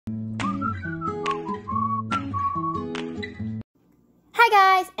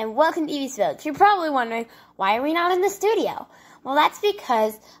Hi guys, and welcome to Evie's Village. You're probably wondering, why are we not in the studio? Well, that's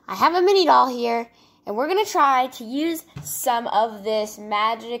because I have a mini doll here, and we're going to try to use some of this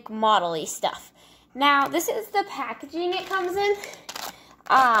magic model-y stuff. Now, this is the packaging it comes in.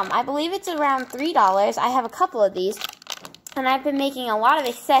 I believe it's around $3. I have a couple of these, and I've been making a lot of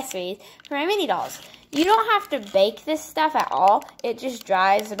accessories for my mini dolls. You don't have to bake this stuff at all. It just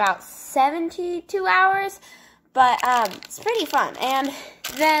dries about 72 hours. But it's pretty fun. And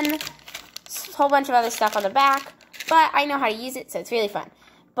then a whole bunch of other stuff on the back. But I know how to use it, so it's really fun.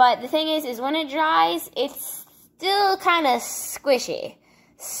 But the thing is when it dries, it's still kind of squishy.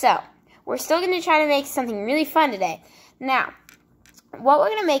 So, we're still going to try to make something really fun today. Now, what we're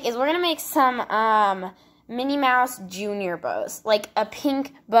going to make is we're going to make some Minnie Mouse Junior bows. Like a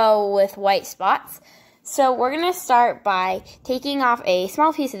pink bow with white spots. So, we're going to start by taking off a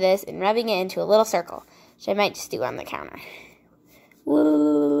small piece of this and rubbing it into a little circle. Which I might just do on the counter.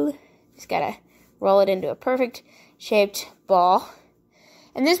 Woo. Just gotta roll it into a perfect shaped ball.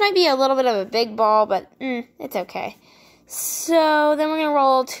 And this might be a little bit of a big ball, but it's okay. So then we're gonna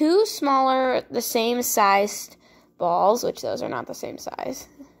roll two smaller, the same sized balls, which those are not the same size.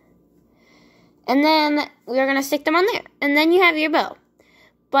 And then we're gonna stick them on there. And then you have your bow.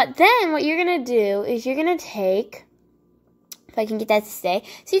 But then what you're gonna do is you're gonna take, if I can get that to stay.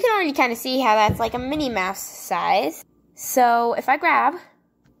 So you can already kind of see how that's like a Minnie Mouse size. So if I grab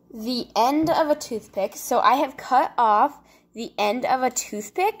the end of a toothpick, so I have cut off the end of a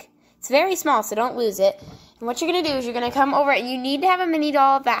toothpick. It's very small, so don't lose it. And what you're going to do is you're going to come over, and you need to have a mini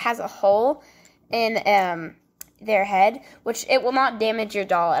doll that has a hole in their head, which it will not damage your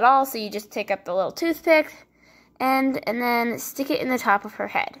doll at all. So you just take up the little toothpick and then stick it in the top of her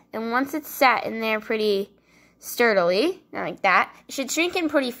head. And once it's sat in there pretty sturdily, like that, it should shrink in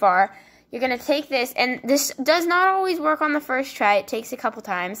pretty far. You're going to take this, and this does not always work on the first try. It takes a couple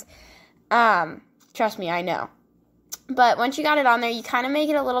times. Trust me, I know. But once you got it on there, you kind of make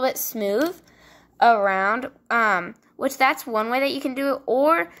it a little bit smooth around, which that's one way that you can do it.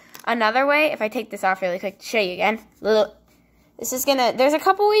 Or another way, if I take this off really quick to show you again, this is there's a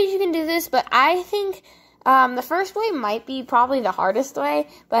couple ways you can do this, but I think the first way might be probably the hardest way,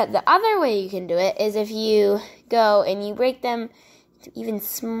 but the other way you can do it is if you go and you break them to even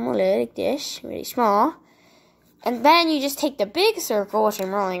smaller, like this, really small, and then you just take the big circle, which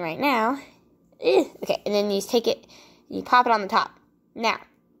I'm rolling right now, okay, and then you just take it, and you pop it on the top. Now,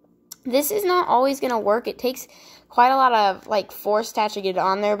 this is not always going to work. It takes quite a lot of, like, force to actually get it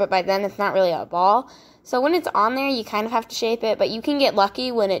on there, but by then it's not really a ball. So when it's on there, you kind of have to shape it, but you can get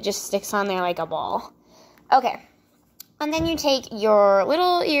lucky when it just sticks on there like a ball. Okay, and then you take your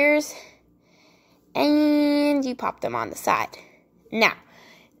little ears and you pop them on the side. Now,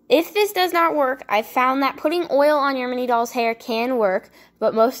 if this does not work, I've found that putting oil on your mini doll's hair can work,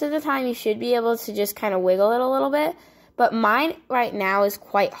 but most of the time you should be able to just kind of wiggle it a little bit. But mine right now is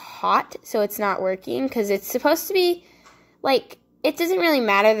quite hot, so it's not working because it's supposed to be, like, it doesn't really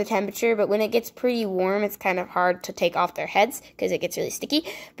matter the temperature, but when it gets pretty warm, it's kind of hard to take off their heads because it gets really sticky.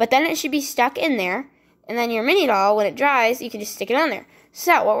 But then it should be stuck in there. And then your mini doll, when it dries, you can just stick it on there.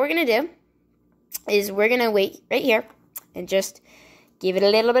 So, what we're going to do is we're going to wait right here and just give it a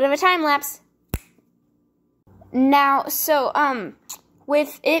little bit of a time lapse. Now, so,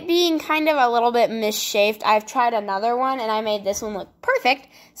 with it being kind of a little bit misshaped, I've tried another one, and I made this one look perfect.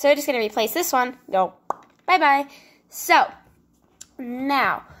 So, I'm just going to replace this one. Go, bye-bye. So,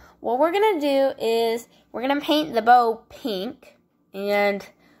 now, what we're going to do is we're going to paint the bow pink, and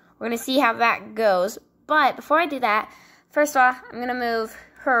we're going to see how that goes. But before I do that, first of all, I'm going to move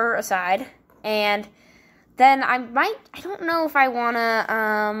her aside. And then I don't know if I want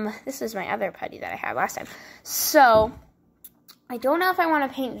to, this is my other putty that I had last time. So, I don't know if I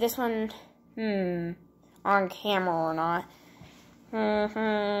want to paint this one, on camera or not.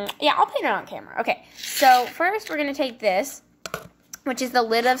 Yeah, I'll paint it on camera. Okay, so first we're going to take this, which is the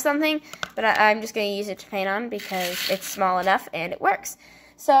lid of something. But I'm just going to use it to paint on because it's small enough and it works.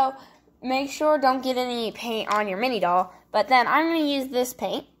 So, make sure don't get any paint on your mini doll. But then I'm going to use this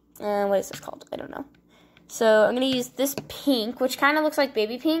paint. What is this called? I don't know. So I'm going to use this pink, which kind of looks like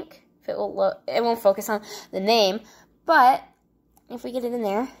baby pink. If it won't focus on the name. But if we get it in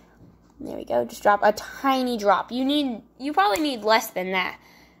there, there we go. Just drop a tiny drop. You probably need less than that.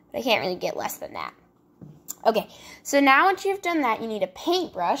 But I can't really get less than that. Okay. So now once you've done that, you need a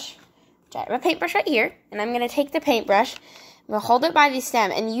paintbrush. I have a paintbrush right here. And I'm going to take the paintbrush. We'll hold it by the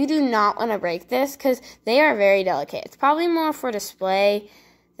stem, and you do not want to break this because they are very delicate. It's probably more for display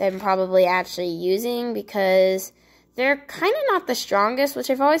than probably actually using because they're kind of not the strongest, which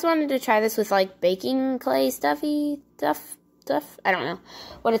I've always wanted to try this with, like, baking clay stuffy stuff. stuff. I don't know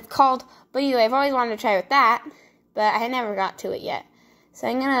what it's called. But anyway, I've always wanted to try with that, but I never got to it yet. So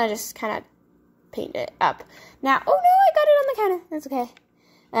I'm going to just kind of paint it up. Now, oh no, I got it on the counter. That's okay.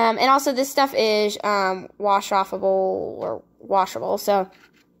 And also this stuff is wash-offable or washable. So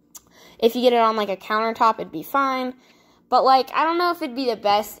if you get it on like a countertop, it'd be fine. But like, I don't know if it'd be the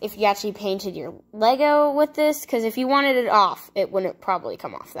best if you actually painted your Lego with this. Because if you wanted it off, it wouldn't probably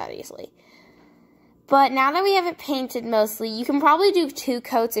come off that easily. But now that we have it painted mostly, you can probably do 2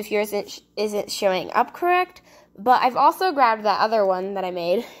 coats if yours isn't showing up correct. But I've also grabbed that other one that I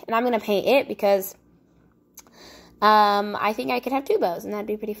made, and I'm going to paint it because I think I could have 2 bows, and that'd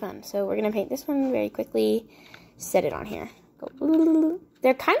be pretty fun. So we're going to paint this one very quickly, set it on here. Go.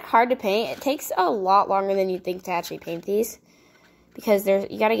 They're kind of hard to paint. It takes a lot longer than you'd think to actually paint these because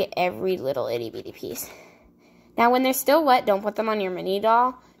you got to get every little itty-bitty piece. Now, when they're still wet, don't put them on your mini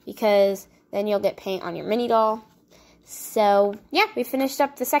doll because then you'll get paint on your mini doll. So, yeah, we finished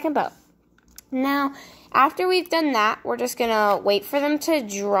up the second bow. Now, after we've done that, we're just going to wait for them to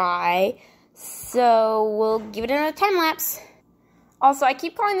dry. So, we'll give it another time lapse. Also, I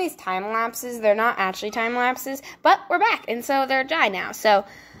keep calling these time lapses. They're not actually time lapses, but we're back, and so they're dry now. So,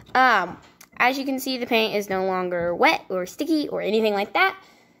 as you can see, the paint is no longer wet or sticky or anything like that.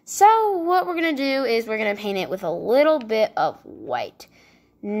 So, what we're going to do is we're going to paint it with a little bit of white.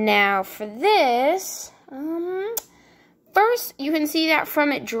 Now, for this, first, you can see that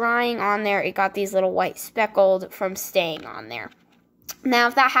from it drying on there, it got these little white speckled from staying on there. Now,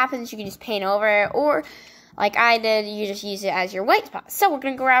 if that happens, you can just paint over it, or like I did, you just use it as your white spot. So we're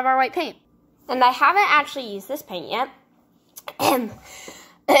going to grab our white paint. And I haven't actually used this paint yet.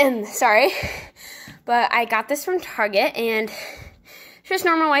 Sorry. But I got this from Target, and it's just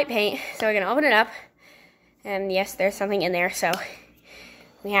normal white paint. So we're going to open it up. And yes, there's something in there, so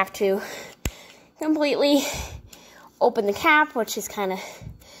we have to completely open the cap, which is kind of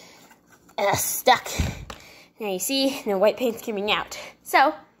stuck. Now you see, the white paint's coming out.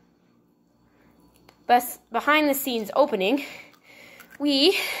 So, behind the scenes opening,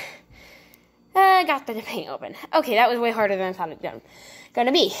 we got the paint open. Okay, that was way harder than I thought it was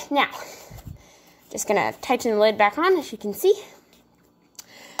gonna be. Now, just gonna tighten the lid back on, as you can see,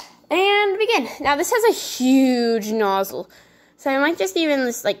 and begin. Now, this has a huge nozzle, so I might just even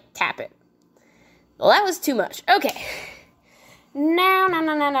just like tap it. Well, that was too much. Okay. Now,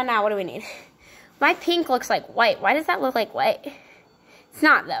 what do we need? My pink looks like white. Why does that look like white? It's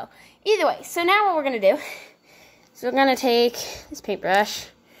not, though. Either way, so now what we're going to do is we're going to take this paintbrush,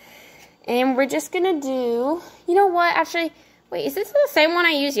 and we're just going to do, you know what, actually, wait, is this the same one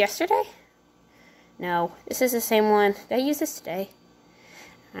I used yesterday? No, this is the same one. Did I use this today?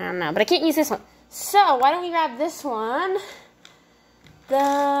 I don't know, but I can't use this one. So, why don't we grab this one?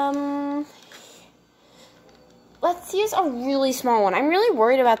 Let's use a really small one. I'm really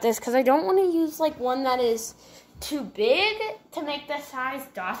worried about this because I don't want to use like one that is too big to make the size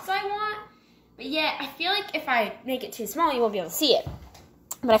dots I want. But yet, I feel like if I make it too small, you won't be able to see it.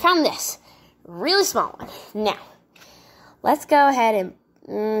 But I found this really small one. Now, let's go ahead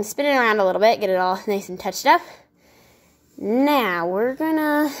and spin it around a little bit, get it all nice and touched up. Now, we're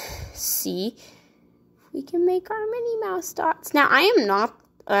gonna see if we can make our Minnie Mouse dots. Now, I am not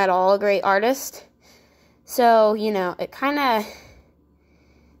at all a great artist. So, you know,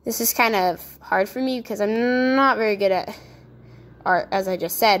 this is kind of hard for me because I'm not very good at art, as I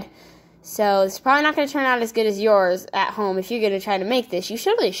just said. So, it's probably not going to turn out as good as yours at home. If you're going to try to make this, you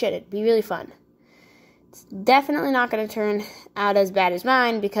should. It'd be really fun. It's definitely not going to turn out as bad as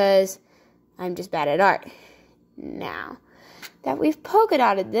mine because I'm just bad at art. Now that we've polka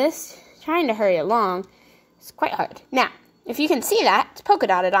dotted this, trying to hurry along, it's quite hard. Now, if you can see that, it's polka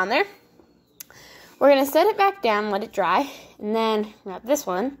dotted on there. We're going to set it back down, let it dry, and then grab this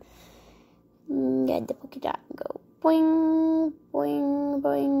one, get the polka dot, and go boing, boing,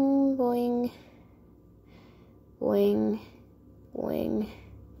 boing, boing, boing, boing,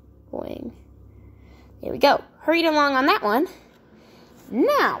 boing. There we go. Hurried along on that one.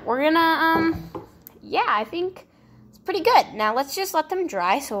 Now, we're going to, yeah, I think it's pretty good. Now, let's just let them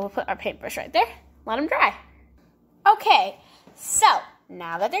dry, so we'll put our paintbrush right there, let them dry. Okay, so,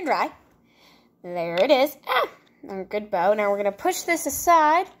 now that they're dry, there it is. A good bow. Now we're going to push this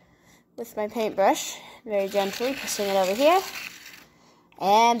aside with my paintbrush, very gently pushing it over here.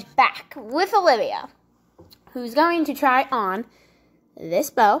 And back with Olivia, who's going to try on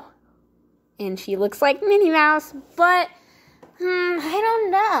this bow. And she looks like Minnie Mouse, but I don't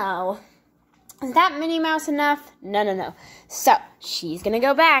know. Is that Minnie Mouse enough? No. So she's going to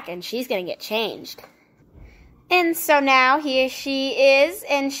go back and she's going to get changed. And so now here she is,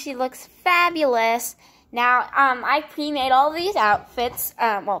 and she looks fabulous. Now, I pre-made all these outfits.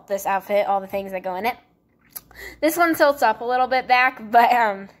 Well, this outfit, all the things that go in it. This one tilts up a little bit back,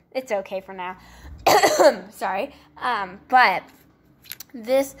 but it's okay for now. Sorry. But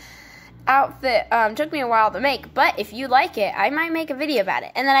this outfit took me a while to make, but if you like it, I might make a video about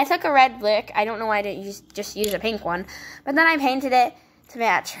it. And then I took a red lick. I don't know why I didn't just use a pink one, but then I painted it to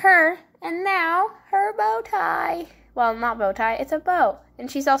match her, and now her bow tie. Well, not bow tie, it's a bow, and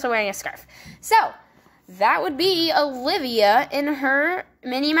she's also wearing a scarf. So, that would be Olivia in her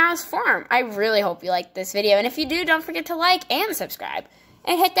Minnie Mouse form. I really hope you liked this video, and if you do, don't forget to like and subscribe.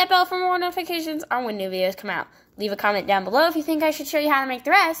 And hit that bell for more notifications on when new videos come out. Leave a comment down below if you think I should show you how to make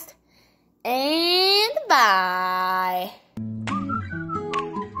the rest. And bye.